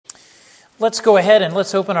Let's go ahead and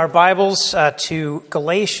let's open our Bibles to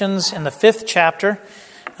Galatians in the 5th chapter,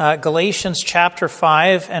 Galatians chapter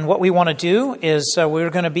 5. And what we want to do is we're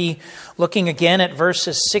going to be looking again at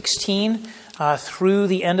verses 16 through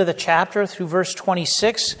the end of the chapter, through verse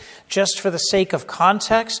 26, just for the sake of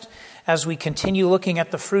context, as we continue looking at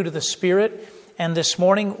the fruit of the Spirit. And this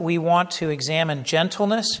morning we want to examine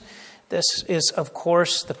gentleness. This is, of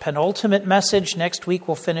course, the penultimate message. Next week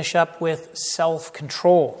we'll finish up with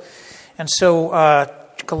self-control. And so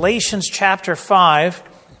Galatians chapter 5,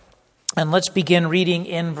 and let's begin reading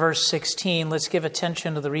in verse 16. Let's give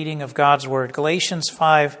attention to the reading of God's word. Galatians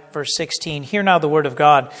 5, verse 16. Hear now the word of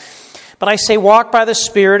God. But I say, walk by the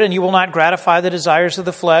Spirit, and you will not gratify the desires of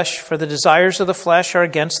the flesh, for the desires of the flesh are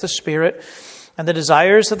against the Spirit, and the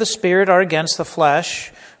desires of the Spirit are against the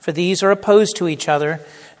flesh, for these are opposed to each other,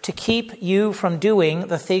 to keep you from doing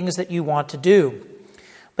the things that you want to do.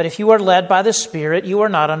 But if you are led by the Spirit, you are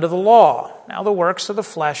not under the law. Now the works of the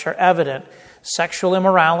flesh are evident: sexual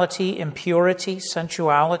immorality, impurity,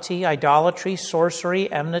 sensuality, idolatry,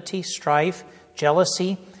 sorcery, enmity, strife,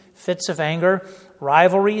 jealousy, fits of anger,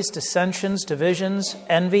 rivalries, dissensions, divisions,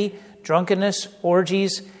 envy, drunkenness,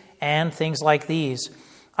 orgies, and things like these.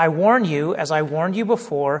 I warn you, as I warned you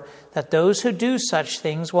before, that those who do such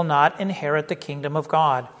things will not inherit the kingdom of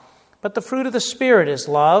God. But the fruit of the Spirit is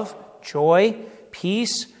love, joy,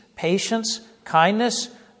 peace, patience, kindness,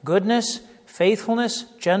 goodness, faithfulness,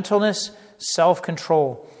 gentleness,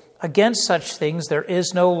 self-control. Against such things there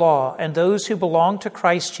is no law, and those who belong to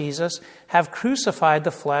Christ Jesus have crucified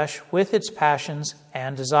the flesh with its passions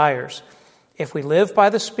and desires. If we live by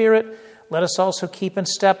the Spirit, let us also keep in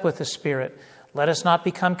step with the Spirit. Let us not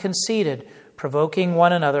become conceited, provoking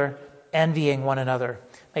one another, envying one another.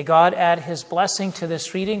 May God add His blessing to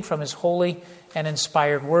this reading from His holy and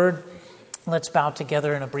inspired word. Let's bow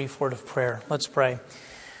together in a brief word of prayer. Let's pray.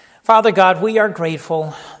 Father God, we are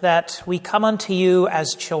grateful that we come unto you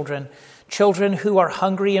as children who are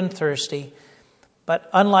hungry and thirsty. But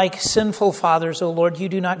unlike sinful fathers, O Lord, you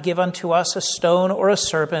do not give unto us a stone or a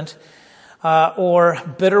serpent or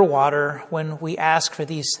bitter water when we ask for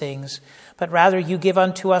these things. But rather you give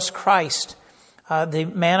unto us Christ, the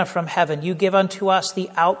manna from heaven. You give unto us the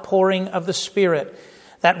outpouring of the Spirit,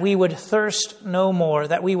 that we would thirst no more,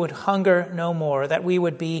 that we would hunger no more, that we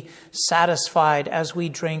would be satisfied as we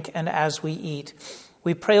drink and as we eat.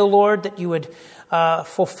 We pray, O Lord, that you would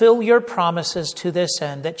fulfill your promises to this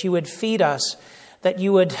end, that you would feed us, that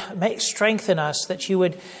you would strengthen us, that you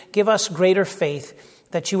would give us greater faith,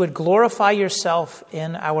 that you would glorify yourself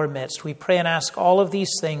in our midst. We pray and ask all of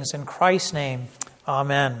these things in Christ's name.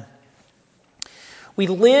 Amen. We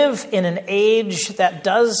live in an age that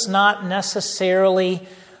does not necessarily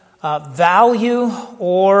value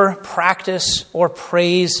or practice or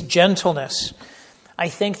praise gentleness. I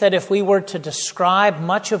think that if we were to describe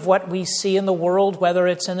much of what we see in the world, whether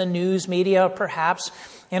it's in the news media or perhaps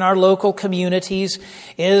in our local communities,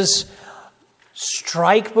 is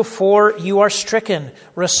strike before you are stricken.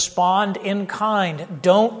 Respond in kind.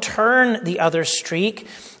 Don't turn the other cheek.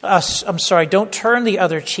 Don't turn the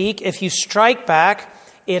other cheek. If you strike back,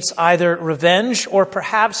 it's either revenge or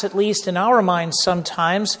perhaps, at least in our minds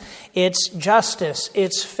sometimes, it's justice,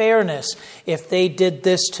 it's fairness. If they did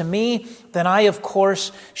this to me, then I, of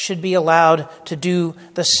course, should be allowed to do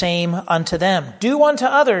the same unto them. Do unto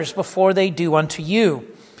others before they do unto you.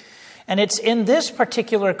 And it's in this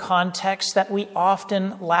particular context that we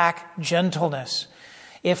often lack gentleness.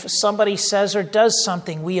 If somebody says or does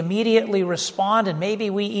something, we immediately respond, and maybe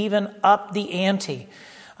we even up the ante.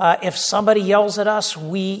 If somebody yells at us,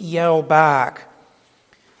 we yell back.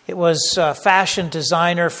 It was French fashion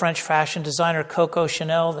designer Coco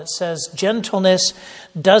Chanel that says, gentleness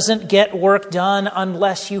doesn't get work done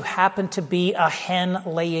unless you happen to be a hen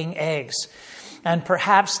laying eggs. And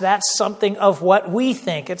perhaps that's something of what we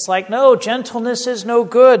think. It's like, no, gentleness is no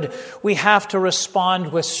good. We have to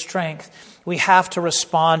respond with strength. We have to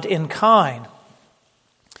respond in kind.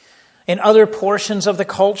 In other portions of the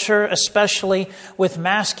culture, especially with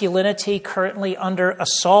masculinity currently under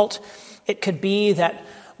assault, it could be that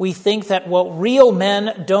we think that, real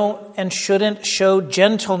men don't and shouldn't show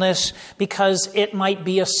gentleness because it might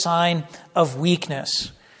be a sign of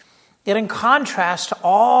weakness. Yet in contrast to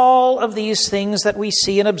all of these things that we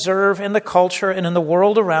see and observe in the culture and in the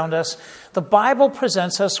world around us, the Bible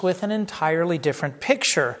presents us with an entirely different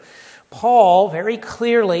picture. Paul very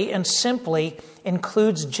clearly and simply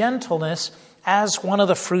includes gentleness as one of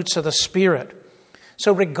the fruits of the Spirit.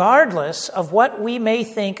 So regardless of what we may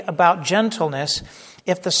think about gentleness,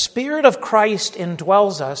 if the Spirit of Christ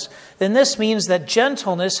indwells us, then this means that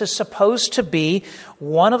gentleness is supposed to be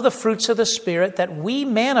one of the fruits of the Spirit that we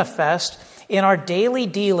manifest in our daily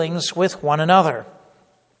dealings with one another.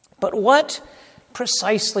 But what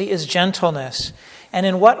precisely is gentleness? And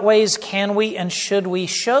in what ways can we and should we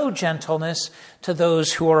show gentleness to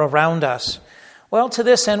those who are around us? Well, to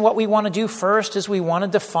this end, what we want to do first is we want to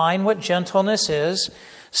define what gentleness is.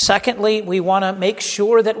 Secondly, we want to make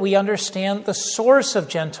sure that we understand the source of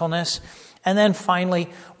gentleness. And then finally,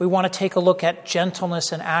 we want to take a look at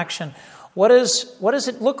gentleness in action. What does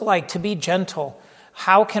it look like to be gentle?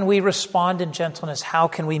 How can we respond in gentleness? How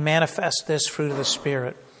can we manifest this fruit of the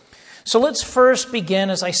Spirit? So let's first begin,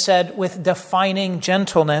 as I said, with defining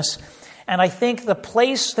gentleness. And I think the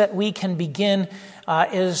place that we can begin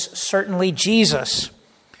is certainly Jesus.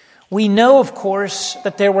 We know, of course,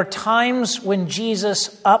 that there were times when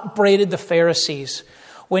Jesus upbraided the Pharisees,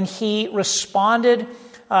 when he responded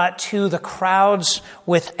to the crowds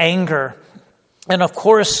with anger. And of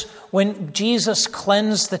course, when Jesus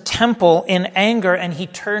cleansed the temple in anger and he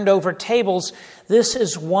turned over tables, this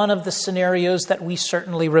is one of the scenarios that we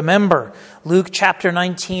certainly remember. Luke chapter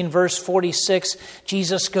 19, verse 46,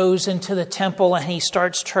 Jesus goes into the temple and he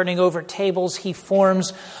starts turning over tables. He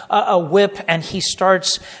forms a whip and he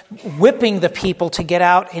starts whipping the people to get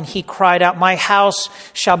out. And he cried out, "My house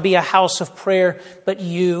shall be a house of prayer, but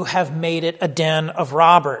you have made it a den of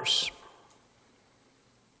robbers."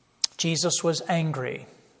 Jesus was angry.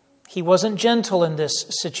 He wasn't gentle in this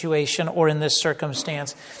situation or in this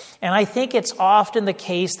circumstance. And I think it's often the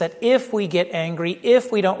case that if we get angry,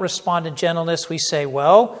 if we don't respond in gentleness, we say,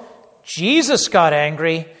 well, Jesus got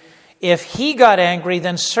angry. If he got angry,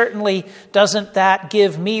 then certainly doesn't that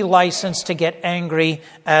give me license to get angry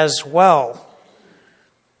as well?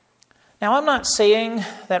 Now, I'm not saying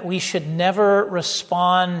that we should never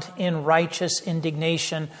respond in righteous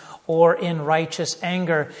indignation or in righteous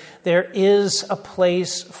anger. There is a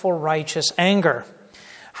place for righteous anger.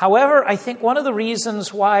 However, I think one of the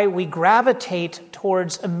reasons why we gravitate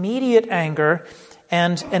towards immediate anger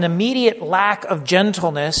and an immediate lack of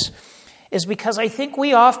gentleness is because I think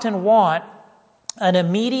we often want an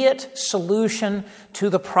immediate solution to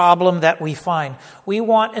the problem that we find. We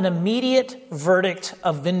want an immediate verdict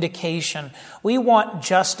of vindication. We want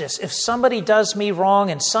justice. If somebody does me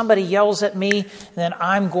wrong and somebody yells at me, then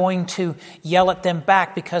I'm going to yell at them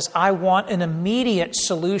back because I want an immediate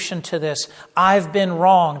solution to this. I've been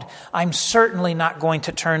wronged. I'm certainly not going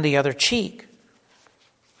to turn the other cheek.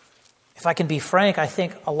 If I can be frank, I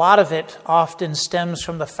think a lot of it often stems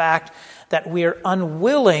from the fact that we're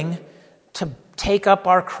unwilling to take up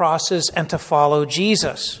our crosses and to follow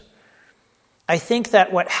Jesus. I think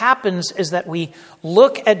that what happens is that we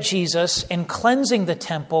look at Jesus in cleansing the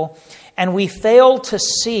temple and we fail to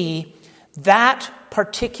see that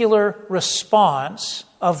particular response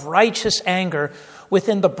of righteous anger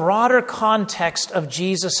within the broader context of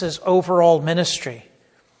Jesus' overall ministry.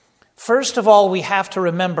 First of all, we have to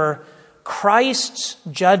remember Christ's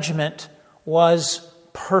judgment was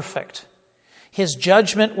perfect. His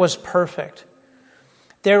judgment was perfect.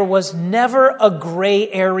 There was never a gray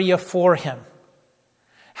area for him.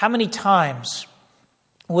 How many times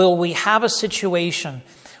will we have a situation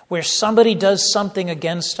where somebody does something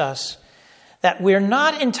against us that we're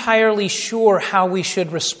not entirely sure how we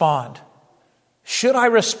should respond? Should I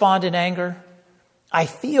respond in anger? I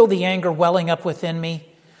feel the anger welling up within me.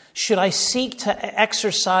 Should I seek to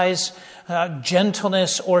exercise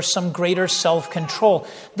gentleness or some greater self-control?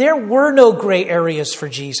 There were no gray areas for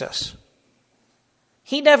Jesus.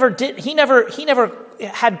 He never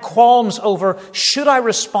had qualms over, should I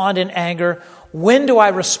respond in anger? When do I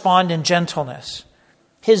respond in gentleness?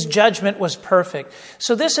 His judgment was perfect.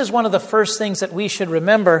 So this is one of the first things that we should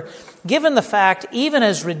remember, given the fact, even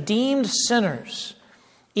as redeemed sinners,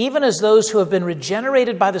 even as those who have been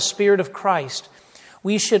regenerated by the Spirit of Christ,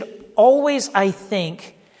 we should always, I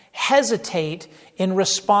think, hesitate in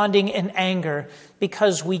responding in anger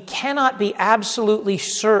because we cannot be absolutely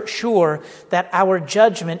sure that our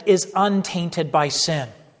judgment is untainted by sin.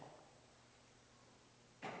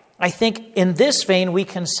 I think in this vein we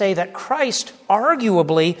can say that Christ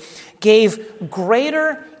arguably gave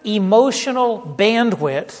greater emotional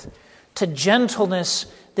bandwidth to gentleness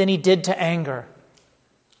than he did to anger.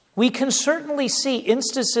 We can certainly see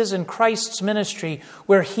instances in Christ's ministry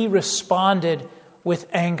where he responded with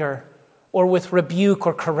anger or with rebuke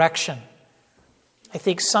or correction. I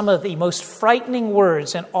think some of the most frightening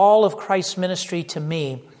words in all of Christ's ministry to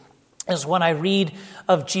me is when I read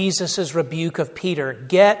of Jesus' rebuke of Peter,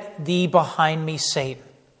 "Get thee behind me, Satan."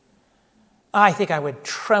 I think I would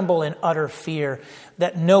tremble in utter fear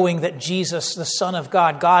that knowing that Jesus, the Son of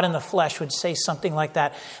God, God in the flesh, would say something like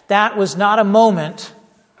that. That was not a moment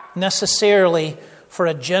necessarily for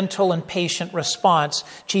a gentle and patient response.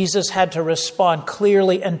 Jesus had to respond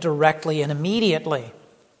clearly and directly and immediately.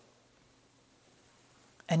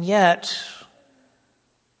 And yet,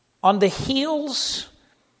 on the heels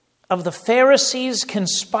of the Pharisees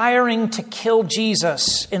conspiring to kill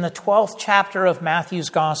Jesus in the 12th chapter of Matthew's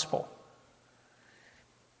Gospel,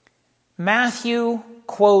 Matthew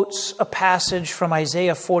quotes a passage from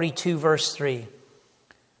Isaiah 42, verse 3.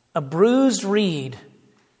 A bruised reed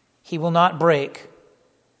he will not break,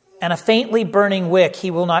 and a faintly burning wick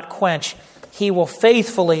he will not quench. He will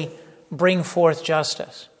faithfully bring forth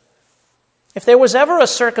justice. If there was ever a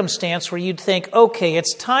circumstance where you'd think, okay,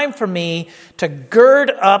 it's time for me to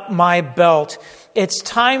gird up my belt, it's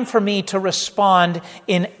time for me to respond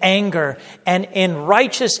in anger and in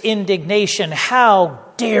righteous indignation, how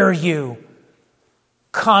dare you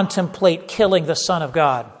contemplate killing the Son of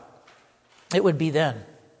God? It would be then.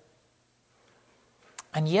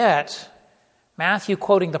 And yet, Matthew,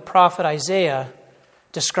 quoting the prophet Isaiah,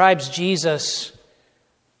 describes Jesus,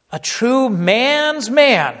 a true man's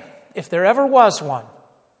man, if there ever was one,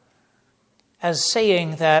 as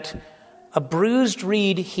saying that a bruised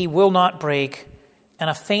reed he will not break, and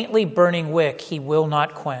a faintly burning wick he will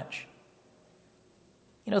not quench.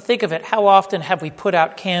 You know, think of it. How often have we put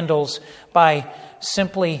out candles by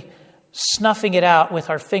simply snuffing it out with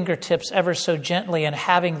our fingertips ever so gently and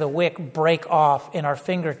having the wick break off in our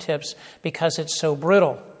fingertips because it's so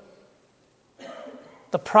brittle?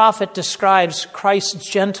 The prophet describes Christ's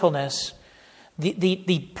gentleness,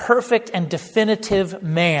 the perfect and definitive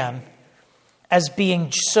man, as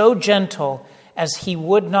being so gentle as he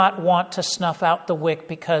would not want to snuff out the wick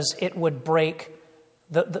because it would break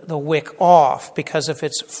the wick off because of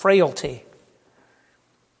its frailty.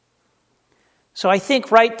 So I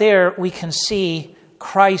think right there we can see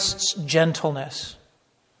Christ's gentleness.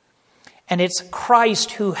 And it's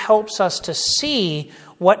Christ who helps us to see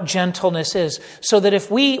what gentleness is. So that if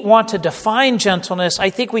we want to define gentleness, I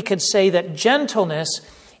think we could say that gentleness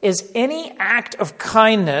is any act of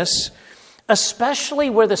kindness, especially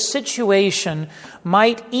where the situation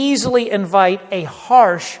might easily invite a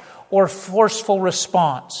harsh or forceful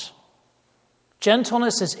response.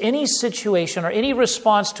 Gentleness is any situation or any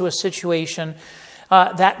response to a situation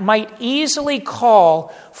that might easily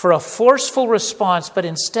call for a forceful response, but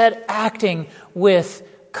instead acting with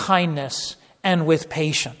kindness and with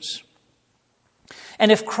patience.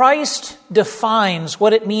 And if Christ defines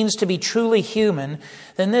what it means to be truly human,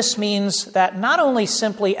 then this means that not only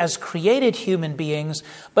simply as created human beings,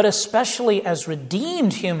 but especially as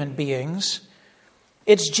redeemed human beings,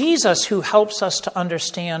 it's Jesus who helps us to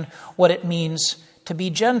understand what it means to be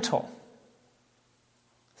gentle.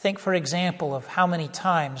 Think, for example, of how many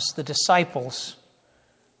times the disciples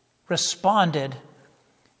responded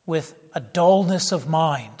with a dullness of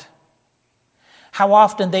mind. How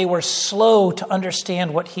often they were slow to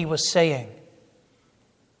understand what he was saying.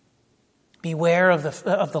 Beware of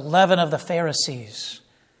the leaven of the Pharisees.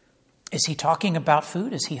 Is he talking about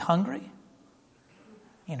food? Is he hungry?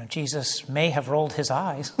 You know, Jesus may have rolled his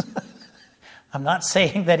eyes. I'm not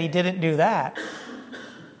saying that he didn't do that.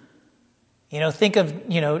 You know, think of,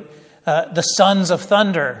 the sons of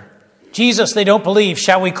thunder. Jesus, they don't believe.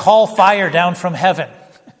 Shall we call fire down from heaven?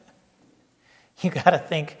 You got to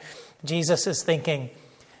think, Jesus is thinking,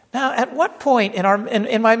 now at what point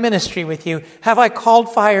in my ministry with you have I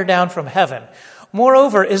called fire down from heaven?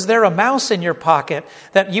 Moreover, is there a mouse in your pocket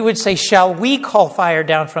that you would say, shall we call fire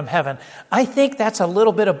down from heaven? I think that's a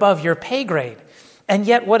little bit above your pay grade. And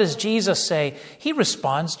yet, what does Jesus say? He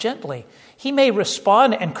responds gently. He may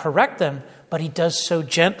respond and correct them, but he does so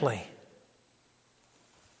gently.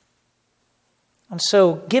 And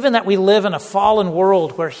so, given that we live in a fallen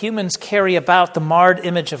world where humans carry about the marred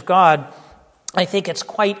image of God, I think it's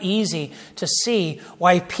quite easy to see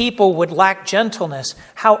why people would lack gentleness,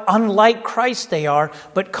 how unlike Christ they are.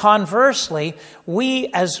 But conversely, we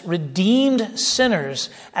as redeemed sinners,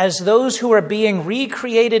 as those who are being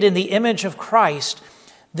recreated in the image of Christ,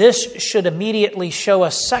 this should immediately show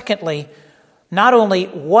us, secondly, not only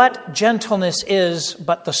what gentleness is,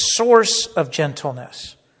 but the source of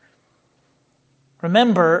gentleness.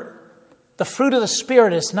 Remember, the fruit of the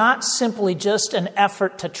Spirit is not simply just an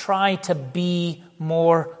effort to try to be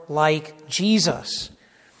more like Jesus.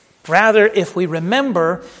 Rather, if we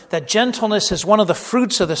remember that gentleness is one of the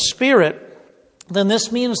fruits of the Spirit, then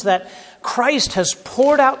this means that Christ has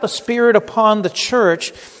poured out the Spirit upon the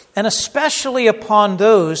church, and especially upon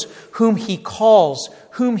those whom he calls,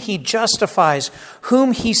 whom he justifies,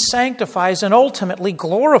 whom he sanctifies, and ultimately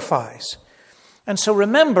glorifies. And so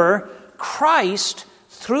remember, Christ,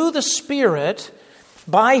 through the Spirit,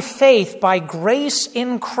 By faith, by grace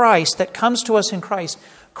in Christ that comes to us in Christ,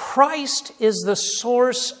 Christ is the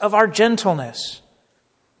source of our gentleness.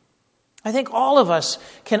 I think all of us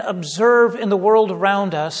can observe in the world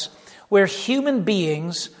around us where human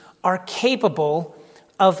beings are capable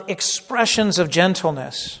of expressions of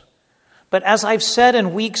gentleness. But as I've said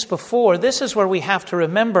in weeks before, this is where we have to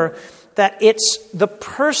remember that it's the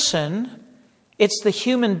person, it's the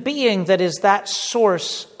human being that is that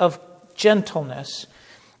source of gentleness.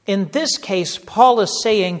 In this case, Paul is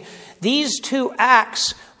saying these two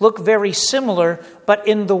acts look very similar, but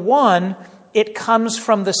in the one, it comes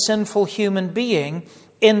from the sinful human being.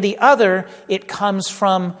 In the other, it comes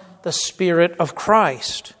from the Spirit of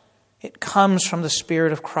Christ. It comes from the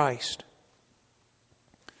Spirit of Christ.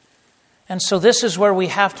 And so this is where we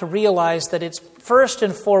have to realize that it's first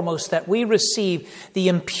and foremost that we receive the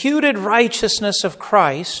imputed righteousness of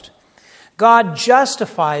Christ. God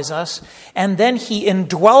justifies us, and then He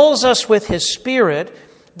indwells us with His Spirit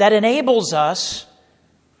that enables us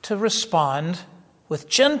to respond with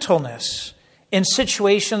gentleness in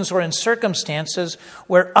situations or in circumstances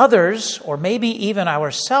where others, or maybe even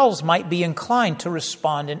ourselves, might be inclined to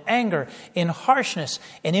respond in anger, in harshness,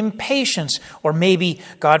 in impatience, or maybe,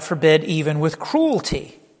 God forbid, even with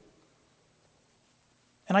cruelty.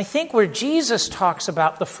 And I think where Jesus talks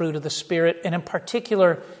about the fruit of the Spirit, and in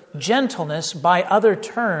particular gentleness by other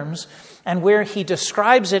terms, and where He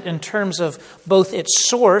describes it in terms of both its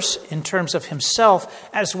source, in terms of Himself,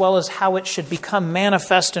 as well as how it should become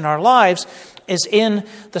manifest in our lives, is in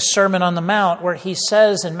the Sermon on the Mount, where He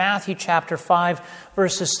says in Matthew chapter 5,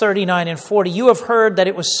 verses 39 and 40, "You have heard that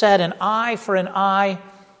it was said, an eye for an eye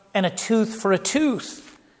and a tooth for a tooth.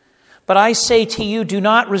 But I say to you, do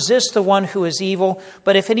not resist the one who is evil,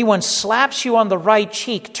 but if anyone slaps you on the right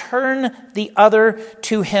cheek, turn the other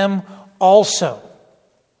to him also."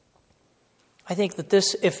 I think that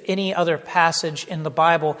this, if any other passage in the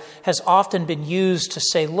Bible, has often been used to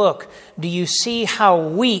say, look, do you see how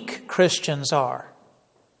weak Christians are?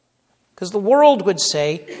 Because the world would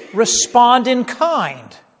say, respond in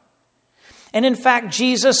kind. And in fact,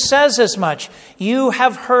 Jesus says as much. You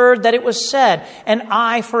have heard that it was said, an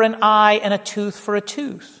eye for an eye and a tooth for a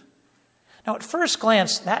tooth. Now, at first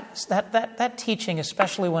glance, that teaching,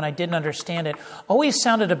 especially when I didn't understand it, always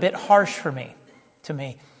sounded a bit harsh to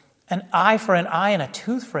me. An eye for an eye and a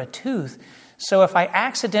tooth for a tooth. So if I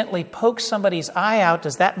accidentally poke somebody's eye out,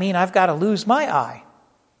 does that mean I've got to lose my eye?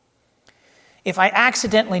 If I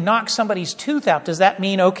accidentally knock somebody's tooth out, does that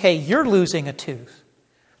mean, okay, you're losing a tooth?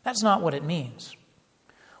 That's not what it means.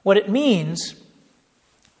 What it means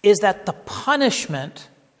is that the punishment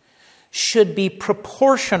should be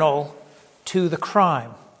proportional to the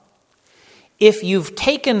crime. If you've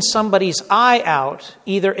taken somebody's eye out,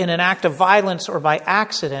 either in an act of violence or by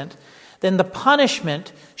accident, then the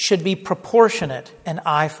punishment should be proportionate, an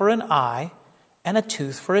eye for an eye and a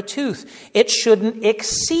tooth for a tooth. It shouldn't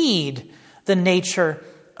exceed the nature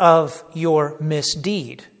of your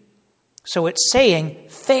misdeed. So it's saying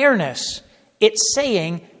fairness. It's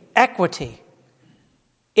saying equity.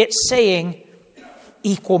 It's saying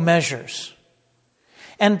equal measures.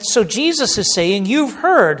 And so Jesus is saying, you've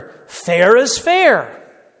heard, fair is fair.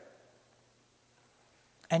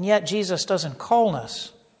 And yet Jesus doesn't call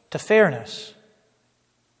us to fairness.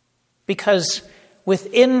 Because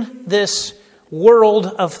within this world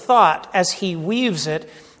of thought, as He weaves it,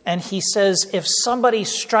 and He says, if somebody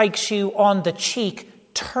strikes you on the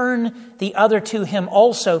cheek, turn the other to him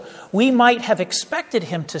also. We might have expected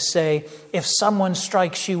Him to say, if someone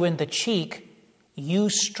strikes you in the cheek, you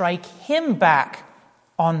strike him back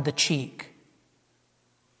on the cheek.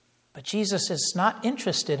 But Jesus is not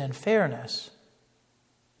interested in fairness.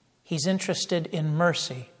 He's interested in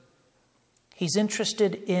mercy. He's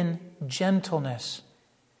interested in gentleness.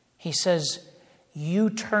 He says,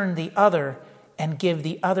 you turn the other and give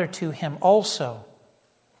the other to him also.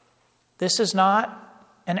 This is not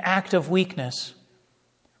an act of weakness,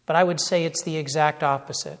 but I would say it's the exact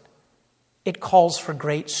opposite. It calls for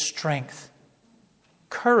great strength,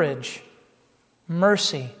 courage,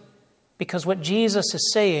 mercy, because what Jesus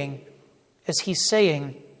is saying is He's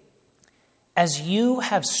saying, as you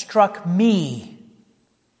have struck me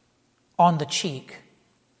on the cheek,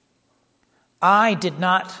 I did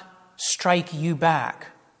not strike you back.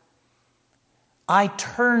 I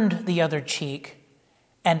turned the other cheek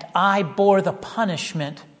and I bore the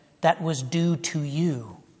punishment that was due to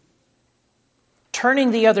you.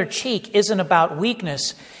 Turning the other cheek isn't about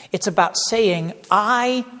weakness. It's about saying,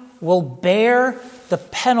 I will bear the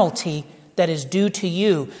penalty that is due to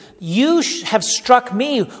you. You have struck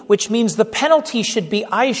me, which means the penalty should be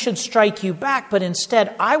I should strike you back, but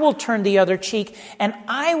instead I will turn the other cheek and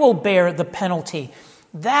I will bear the penalty.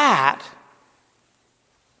 That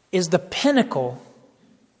is the pinnacle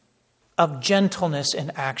of gentleness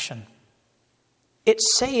in action.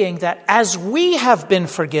 It's saying that as we have been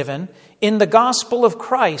forgiven in the gospel of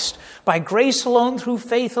Christ, by grace alone, through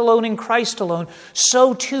faith alone, in Christ alone,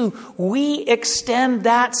 so too we extend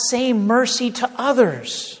that same mercy to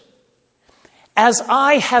others. As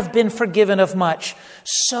I have been forgiven of much,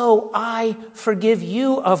 so I forgive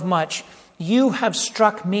you of much. You have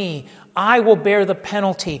struck me. I will bear the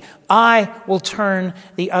penalty. I will turn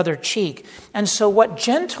the other cheek. And so what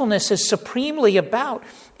gentleness is supremely about,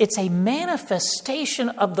 it's a manifestation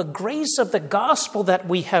of the grace of the gospel that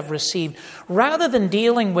we have received. Rather than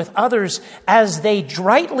dealing with others as they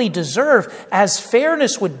rightly deserve, as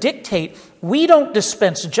fairness would dictate, we don't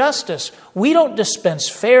dispense justice. We don't dispense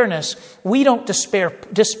fairness. We don't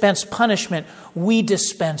dispense punishment. We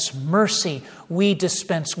dispense mercy. We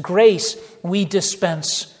dispense grace. We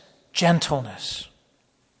dispense gentleness.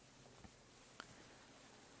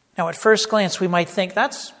 Now, at first glance, we might think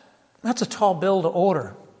that's a tall bill to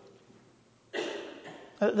order.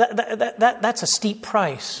 That's a steep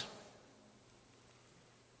price.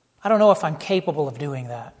 I don't know if I'm capable of doing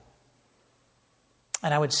that.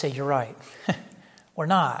 And I would say, you're right. We're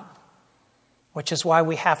not. Which is why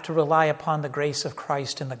we have to rely upon the grace of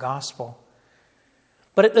Christ in the gospel.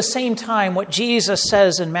 But at the same time, what Jesus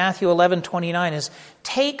says in Matthew 11:29 is,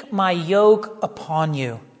 take my yoke upon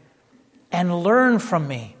you and learn from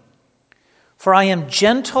me. For I am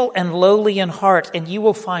gentle and lowly in heart, and you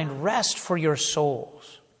will find rest for your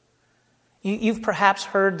souls. You've perhaps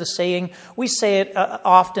heard the saying, we say it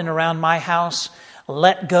often around my house,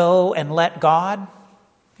 let go and let God.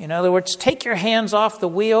 In other words, take your hands off the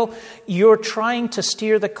wheel. You're trying to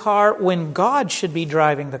steer the car when God should be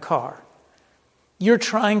driving the car. You're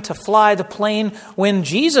trying to fly the plane when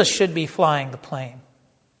Jesus should be flying the plane.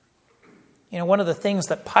 One of the things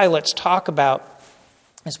that pilots talk about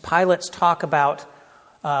is porpoising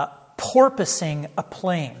a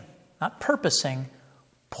plane. Not purposing,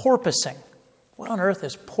 porpoising. What on earth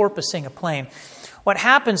is porpoising a plane? What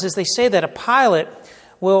happens is they say that a pilot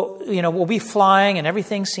will be flying and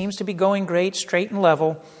everything seems to be going great, straight and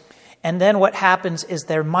level. And then what happens is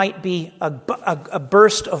there might be a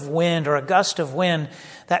burst of wind or a gust of wind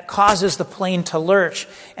that causes the plane to lurch.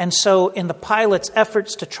 And so in the pilot's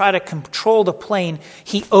efforts to try to control the plane,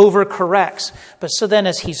 he overcorrects. But so then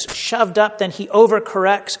as he's shoved up, then he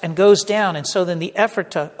overcorrects and goes down. And so then the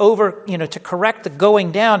effort to correct the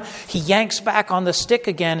going down, he yanks back on the stick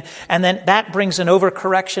again. And then that brings an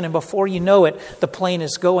overcorrection. And before you know it, the plane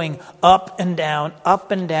is going up and down,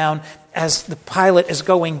 as the pilot is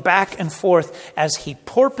going back and forth as he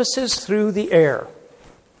porpoises through the air.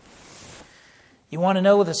 You want to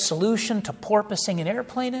know what the solution to porpoising an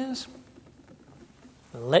airplane is?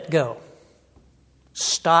 Let go.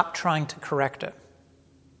 Stop trying to correct it.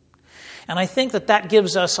 And I think that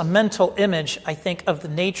gives us a mental image, of the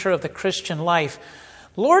nature of the Christian life.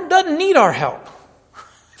 The Lord doesn't need our help,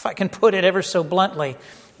 if I can put it ever so bluntly.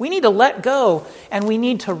 We need to let go, and we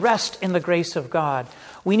need to rest in the grace of God.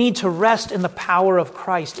 We need to rest in the power of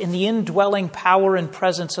Christ, in the indwelling power and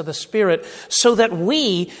presence of the Spirit, so that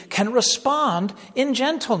we can respond in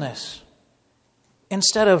gentleness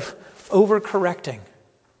instead of overcorrecting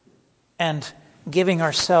and giving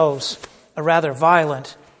ourselves a rather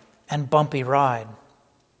violent and bumpy ride.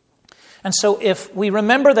 And so if we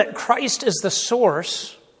remember that Christ is the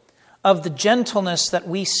source of the gentleness that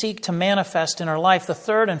we seek to manifest in our life, the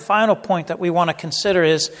third and final point that we want to consider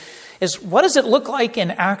is what does it look like in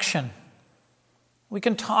action? We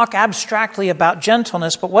can talk abstractly about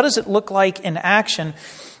gentleness, but what does it look like in action?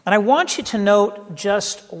 And I want you to note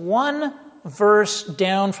just one verse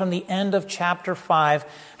down from the end of chapter 5,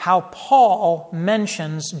 how Paul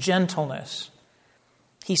mentions gentleness.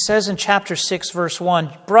 He says in chapter 6, verse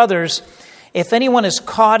 1, brothers, if anyone is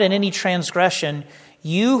caught in any transgression,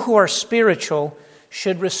 you who are spiritual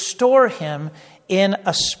should restore him in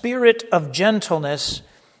a spirit of gentleness.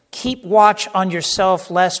 Keep watch on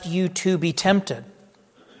yourself, lest you too be tempted.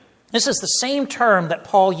 This is the same term that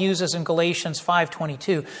Paul uses in Galatians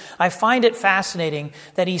 5:22. I find it fascinating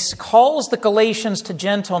that he calls the Galatians to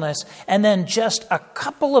gentleness, and then just a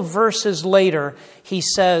couple of verses later, he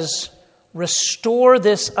says, restore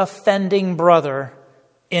this offending brother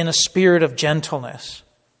in a spirit of gentleness.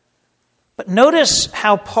 But notice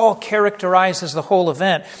how Paul characterizes the whole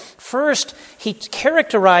event. First, he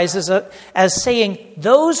characterizes it as saying,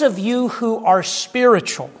 those of you who are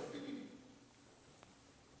spiritual.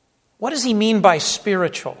 What does he mean by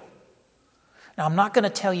spiritual? Now, I'm not going to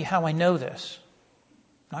tell you how I know this.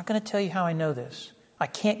 I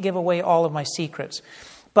can't give away all of my secrets.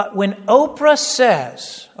 But when Oprah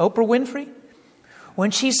Winfrey, when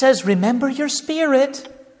she says, remember your spirit,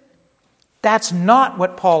 that's not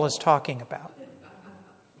what Paul is talking about.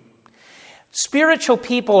 Spiritual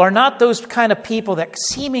people are not those kind of people that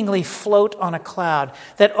seemingly float on a cloud,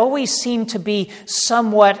 that always seem to be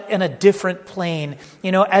somewhat in a different plane,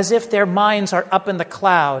 as if their minds are up in the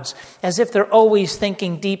clouds, as if they're always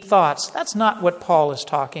thinking deep thoughts. That's not what Paul is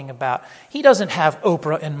talking about. He doesn't have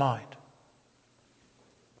Oprah in mind.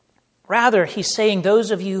 Rather, he's saying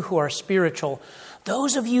those of you who are spiritual,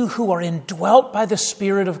 those of you who are indwelt by the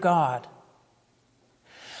Spirit of God,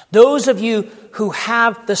 those of you who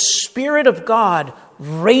have the Spirit of God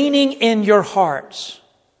reigning in your hearts,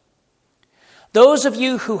 those of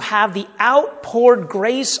you who have the outpoured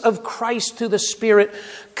grace of Christ through the Spirit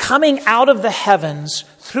coming out of the heavens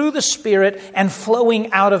through the Spirit and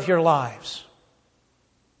flowing out of your lives.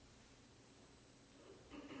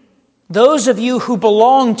 Those of you who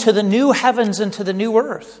belong to the new heavens and to the new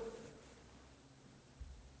earth.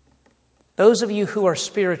 Those of you who are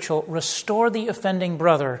spiritual, restore the offending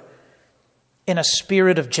brother in a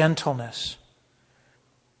spirit of gentleness.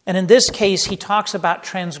 And in this case, he talks about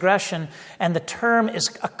transgression, and the term is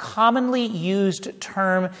a commonly used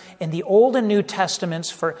term in the Old and New Testaments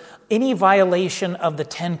for any violation of the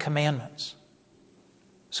Ten Commandments.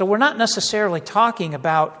 So we're not necessarily talking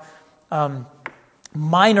about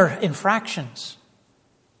minor infractions.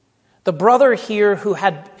 The brother here who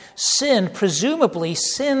had sinned, presumably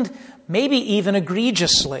sinned maybe even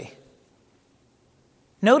egregiously.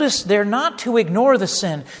 Notice they're not to ignore the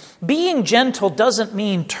sin. Being gentle doesn't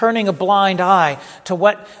mean turning a blind eye to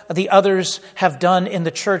what the others have done in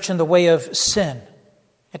the church in the way of sin.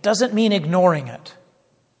 It doesn't mean ignoring it.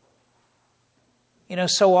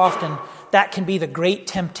 So often that can be the great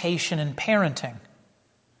temptation in parenting.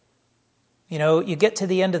 You get to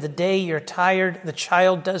the end of the day, you're tired, the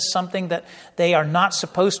child does something that they are not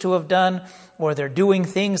supposed to have done, or they're doing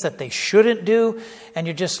things that they shouldn't do, and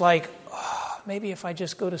you're just like, maybe if I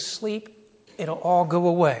just go to sleep, it'll all go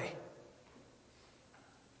away.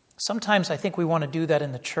 Sometimes I think we want to do that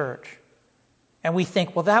in the church. And we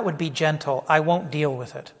think, well, that would be gentle. I won't deal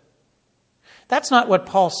with it. That's not what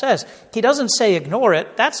Paul says. He doesn't say ignore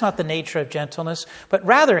it. That's not the nature of gentleness. But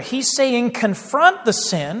rather, he's saying confront the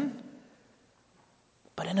sin,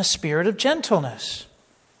 but in a spirit of gentleness.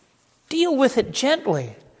 Deal with it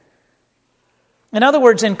gently. In other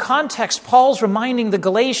words, in context, Paul's reminding the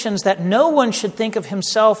Galatians that no one should think of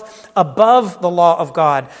himself above the law of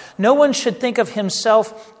God. No one should think of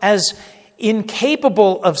himself as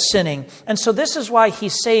incapable of sinning. And so this is why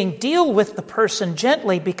he's saying deal with the person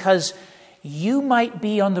gently, because you might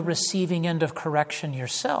be on the receiving end of correction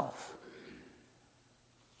yourself.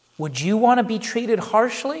 Would you want to be treated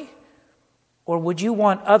harshly? Or would you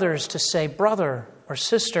want others to say, brother or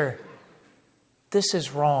sister, this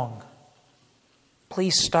is wrong.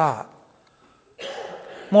 Please stop.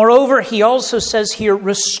 Moreover, he also says here,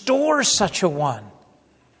 restore such a one.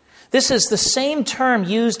 This is the same term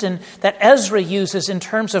that Ezra uses in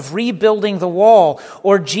terms of rebuilding the wall,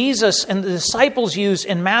 or Jesus and the disciples use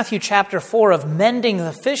in Matthew chapter 4 of mending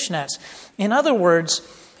the fishnets. In other words,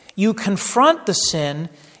 you confront the sin,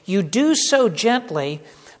 you do so gently,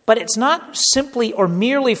 but it's not simply or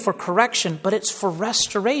merely for correction, but it's for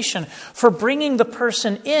restoration, for bringing the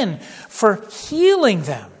person in, for healing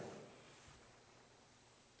them.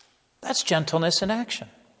 That's gentleness in action.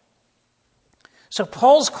 So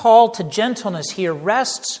Paul's call to gentleness here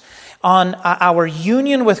rests on our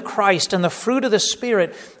union with Christ and the fruit of the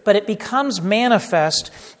Spirit, but it becomes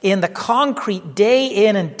manifest in the concrete day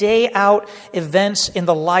in and day out events in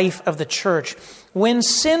the life of the church. When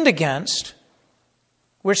sinned against,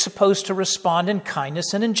 we're supposed to respond in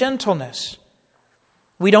kindness and in gentleness.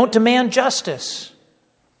 We don't demand justice.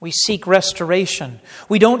 We seek restoration.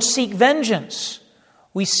 We don't seek vengeance.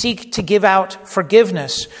 We seek to give out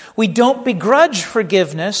forgiveness. We don't begrudge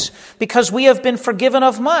forgiveness because we have been forgiven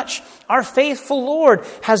of much. Our faithful Lord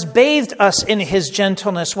has bathed us in His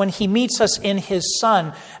gentleness when He meets us in His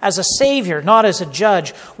Son as a Savior, not as a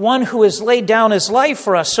judge, one who has laid down His life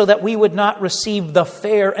for us so that we would not receive the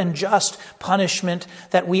fair and just punishment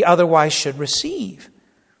that we otherwise should receive.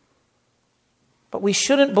 But we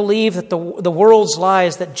shouldn't believe that the world's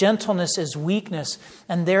lies, that gentleness is weakness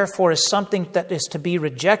and therefore is something that is to be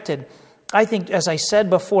rejected. I think, as I said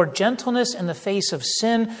before, gentleness in the face of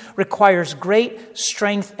sin requires great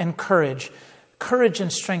strength and courage. Courage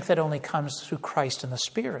and strength that only comes through Christ and the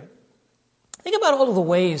Spirit. Think about all of the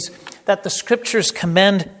ways that the Scriptures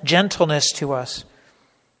commend gentleness to us.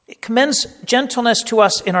 It commends gentleness to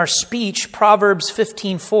us in our speech. Proverbs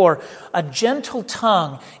 15:4, a gentle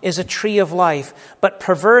tongue is a tree of life, but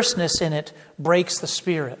perverseness in it breaks the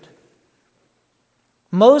spirit.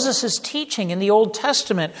 Moses' teaching in the Old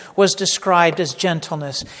Testament was described as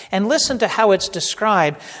gentleness. And listen to how it's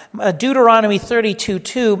described. Deuteronomy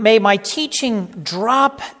 32:2, may my teaching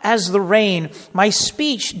drop as the rain, my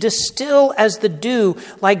speech distill as the dew,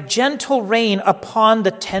 like gentle rain upon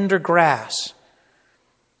the tender grass.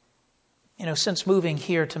 Since moving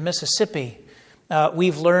here to Mississippi,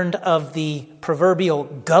 we've learned of the proverbial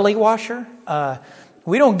gully washer.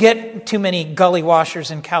 We don't get too many gully washers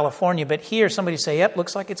in California, but here somebody say, yep,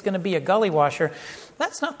 looks like it's going to be a gully washer.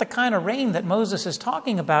 That's not the kind of rain that Moses is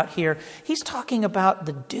talking about here. He's talking about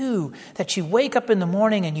the dew that you wake up in the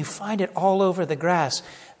morning and you find it all over the grass.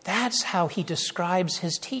 That's how he describes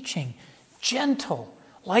his teaching. Gentle,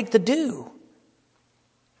 like the dew.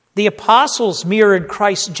 The apostles mirrored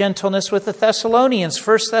Christ's gentleness with the Thessalonians.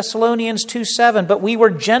 1 Thessalonians 2:7, but we were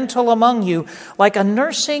gentle among you, like a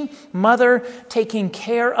nursing mother taking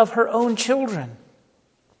care of her own children.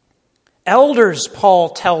 Elders, Paul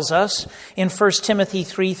tells us in 1 Timothy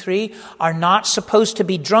 3:3, are not supposed to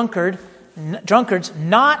be drunkards,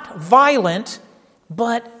 not violent,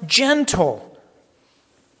 but gentle.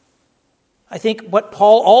 I think what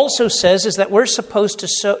Paul also says is that we're supposed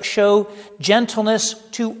to show gentleness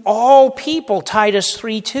to all people. Titus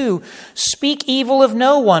 3:2. Speak evil of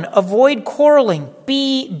no one. Avoid quarreling.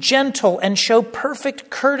 Be gentle and show perfect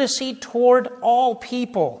courtesy toward all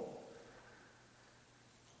people.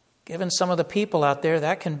 Given some of the people out there,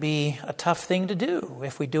 that can be a tough thing to do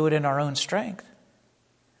if we do it in our own strength.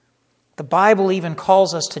 The Bible even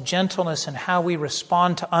calls us to gentleness in how we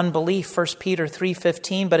respond to unbelief. 1 Peter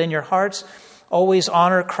 3:15, but in your hearts always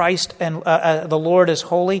honor Christ and the Lord as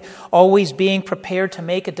holy, always being prepared to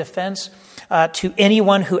make a defense to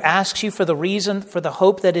anyone who asks you for the reason for the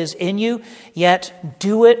hope that is in you, yet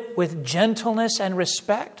do it with gentleness and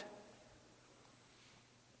respect.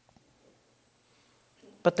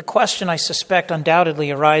 But the question, I suspect,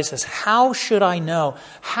 undoubtedly arises, how should I know?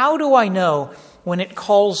 How do I know when it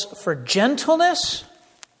calls for gentleness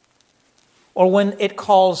or when it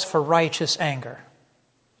calls for righteous anger?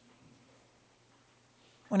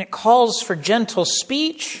 When it calls for gentle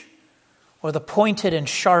speech or the pointed and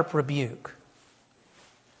sharp rebuke?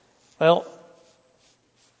 Well,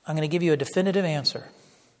 I'm going to give you a definitive answer,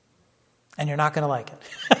 and you're not going to like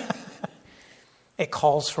it. It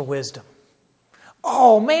calls for wisdom.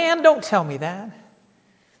 Oh man, don't tell me that.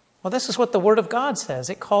 Well, this is what the Word of God says.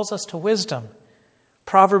 It calls us to wisdom.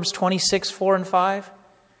 Proverbs 26:4-5.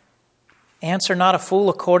 Answer not a fool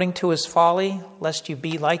according to his folly, lest you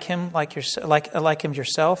be like him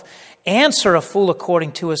yourself. Answer a fool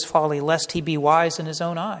according to his folly, lest he be wise in his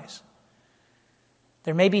own eyes.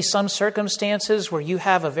 There may be some circumstances where you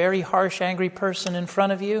have a very harsh, angry person in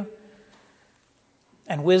front of you,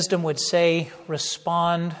 and wisdom would say,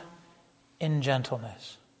 respond in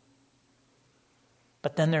gentleness.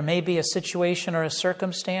 But then there may be a situation or a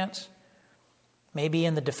circumstance, maybe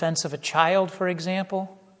in the defense of a child, for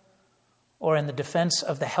example, or in the defense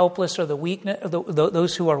of the helpless or the weak,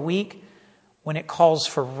 those who are weak, when it calls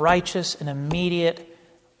for righteous and immediate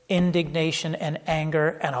indignation and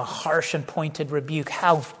anger and a harsh and pointed rebuke.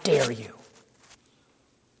 How dare you?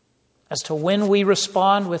 As to when we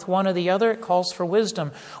respond with one or the other, it calls for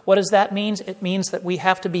wisdom. What does that mean? It means that we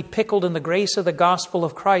have to be pickled in the grace of the gospel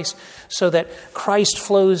of Christ so that Christ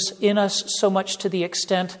flows in us so much to the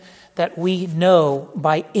extent that we know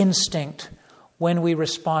by instinct when we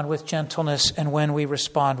respond with gentleness and when we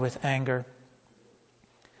respond with anger.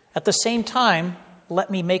 At the same time, let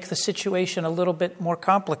me make the situation a little bit more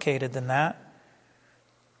complicated than that,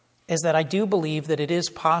 is that I do believe that it is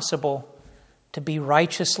possible to be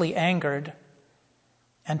righteously angered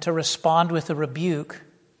and to respond with a rebuke,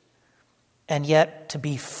 and yet to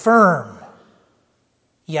be firm,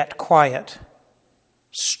 yet quiet,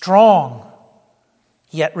 strong,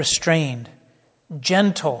 yet restrained,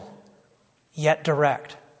 gentle, yet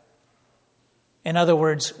direct. In other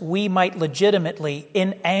words, we might legitimately,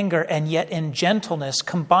 in anger and yet in gentleness,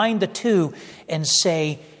 combine the two and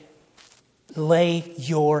say, lay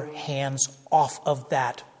your hands off of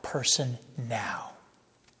that person now.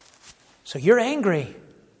 So you're angry,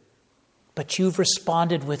 but you've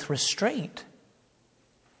responded with restraint.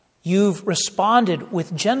 You've responded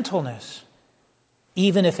with gentleness,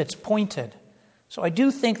 even if it's pointed. So I do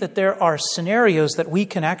think that there are scenarios that we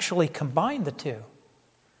can actually combine the two.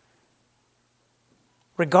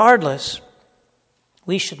 Regardless,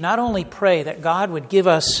 we should not only pray that God would give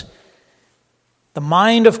us the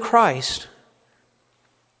mind of Christ,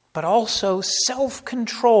 but also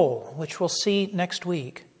self-control, which we'll see next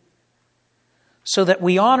week, so that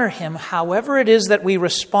we honor him however it is that we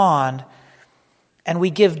respond, and we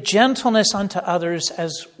give gentleness unto others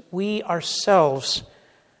as we ourselves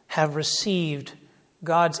have received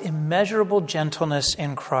God's immeasurable gentleness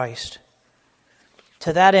in Christ.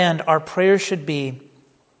 To that end, our prayer should be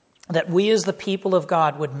that we as the people of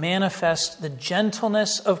God would manifest the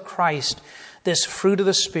gentleness of Christ, this fruit of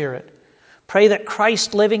the Spirit. Pray that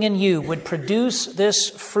Christ living in you would produce this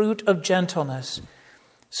fruit of gentleness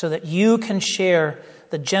so that you can share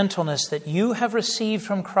the gentleness that you have received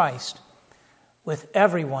from Christ with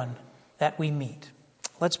everyone that we meet.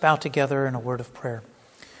 Let's bow together in a word of prayer.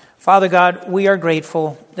 Father God, we are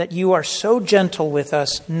grateful that you are so gentle with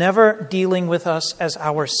us, never dealing with us as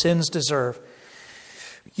our sins deserve.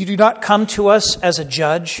 You do not come to us as a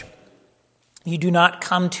judge. You do not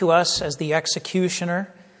come to us as the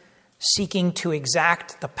executioner, seeking to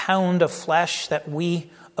exact the pound of flesh that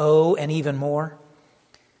we owe and even more,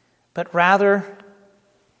 but rather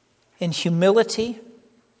in humility,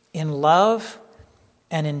 in love,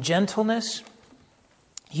 and in gentleness,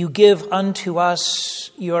 you give unto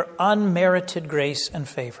us your unmerited grace and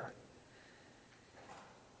favor.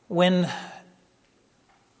 When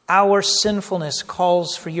our sinfulness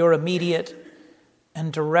calls for your immediate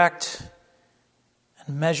and direct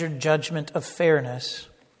and measured judgment of fairness,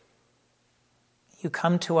 you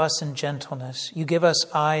come to us in gentleness. You give us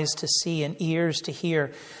eyes to see and ears to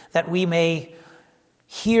hear, that we may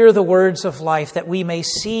hear the words of life, that we may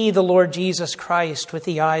see the Lord Jesus Christ with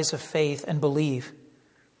the eyes of faith and believe.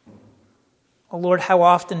 Oh Lord, how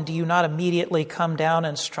often do you not immediately come down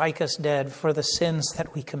and strike us dead for the sins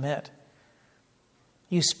that we commit?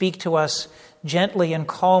 You speak to us gently and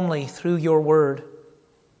calmly through your word.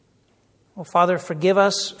 Oh Father, forgive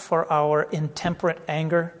us for our intemperate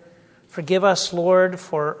anger. Forgive us, Lord,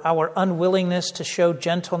 for our unwillingness to show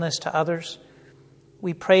gentleness to others.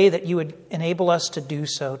 We pray that you would enable us to do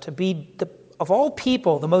so, to be, of all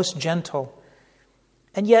people, the most gentle.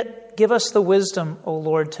 And yet, give us the wisdom, O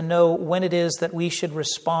Lord, to know when it is that we should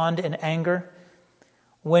respond in anger,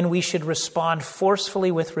 when we should respond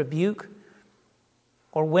forcefully with rebuke,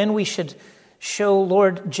 or when we should show,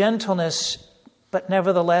 Lord, gentleness, but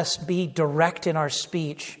nevertheless be direct in our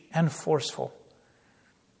speech and forceful.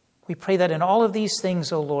 We pray that in all of these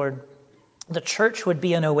things, O Lord, the church would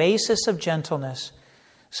be an oasis of gentleness,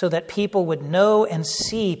 so that people would know and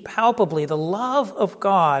see palpably the love of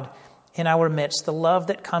God in our midst, the love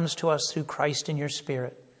that comes to us through Christ in your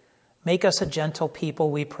Spirit. Make us a gentle people,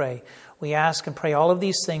 we pray. We ask and pray all of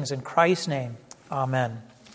these things in Christ's name. Amen.